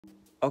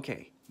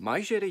Okay,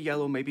 my shade of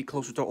yellow may be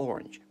closer to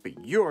orange,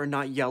 but you're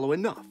not yellow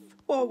enough.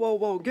 Whoa, whoa,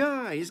 whoa,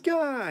 guys,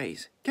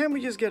 can't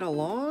we just get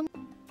along?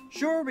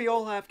 Sure, we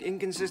all have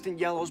inconsistent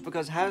yellows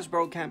because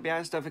Hasbro can't be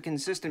asked to have a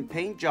consistent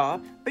paint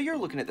job, but you're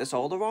looking at this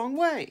all the wrong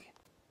way.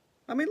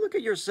 I mean, look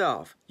at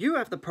yourself. You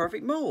have the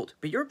perfect mold,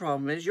 but your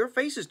problem is your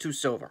face is too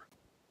silver.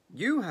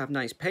 You have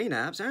nice paint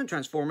apps and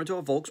transform into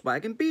a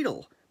Volkswagen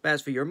Beetle. But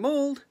as for your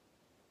mold,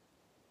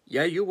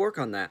 yeah, you work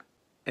on that.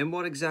 And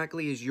what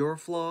exactly is your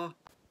flaw?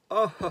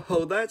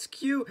 Oh, that's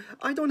cute.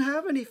 I don't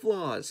have any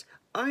flaws.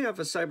 I have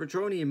a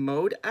Cybertronian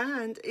mode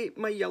and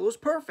my yellow's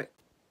perfect.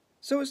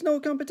 So it's no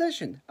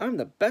competition. I'm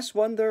the best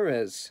one there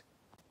is.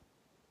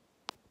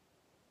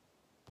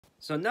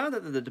 So now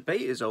that the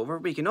debate is over,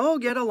 we can all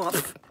get along.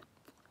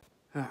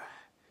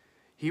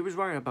 He was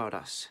right about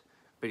us,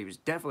 but he was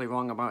definitely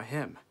wrong about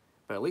him.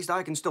 But at least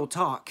I can still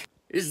talk.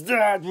 Is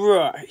that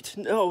right?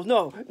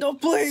 No,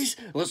 please!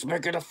 Let's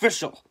make it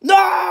official.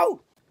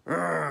 No!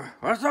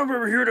 I thought we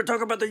were here to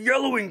talk about the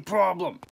yellowing problem.